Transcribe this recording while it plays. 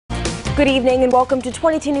Good evening and welcome to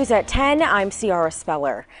 22 News at 10. I'm Ciara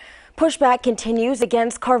Speller. Pushback continues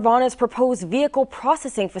against Carvana's proposed vehicle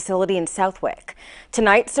processing facility in Southwick.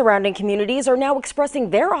 Tonight, surrounding communities are now expressing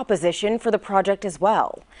their opposition for the project as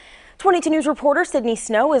well. 22 News reporter Sydney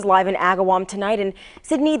Snow is live in Agawam tonight. And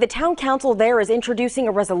Sydney, the town council there is introducing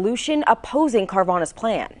a resolution opposing Carvana's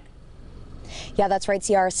plan. Yeah, that's right,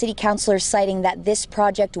 Ciara. City councilors citing that this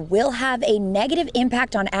project will have a negative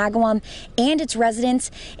impact on Agawam and its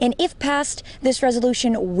residents. And if passed, this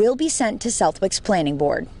resolution will be sent to Southwick's planning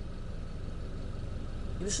board.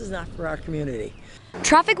 This is not for our community.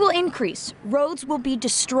 Traffic will increase, roads will be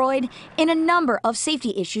destroyed, and a number of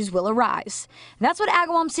safety issues will arise. That's what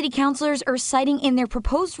Agawam City councilors are citing in their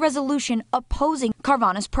proposed resolution opposing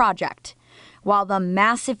Carvana's project. While the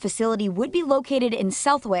massive facility would be located in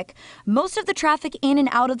Southwick, most of the traffic in and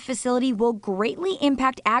out of the facility will greatly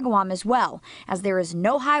impact Agawam as well, as there is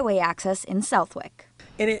no highway access in Southwick.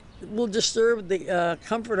 And it will disturb the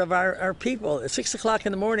comfort of our people. At 6 o'clock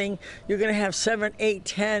in the morning, you're going to have 7, 8,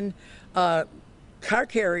 10 car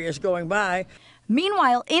carriers going by.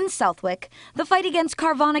 Meanwhile, in Southwick, the fight against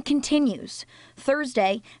Carvana continues.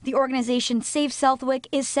 Thursday, the organization Save Southwick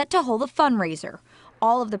is set to hold a fundraiser.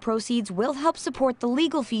 All of the proceeds will help support the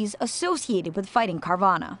legal fees associated with fighting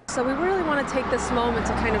Carvana. So we really want to take this moment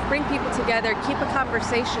to kind of bring people together, keep a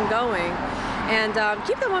conversation going, and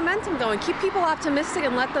keep the momentum going, keep people optimistic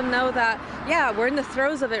and let them know that, yeah, we're in the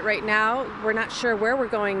throes of it right now. We're not sure where we're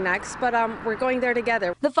going next, but we're going there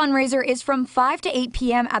together. The fundraiser is from 5 to 8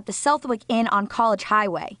 p.m. at the Southwick Inn on College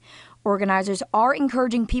Highway. Organizers are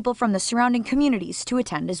encouraging people from the surrounding communities to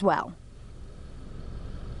attend as well.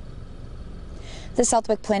 The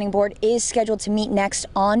Southwick Planning Board is scheduled to meet next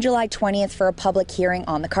on July 20th for a public hearing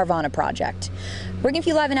on the Carvana project. Bringing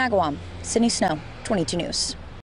you live in Agawam, Sydney Snow, 22 News.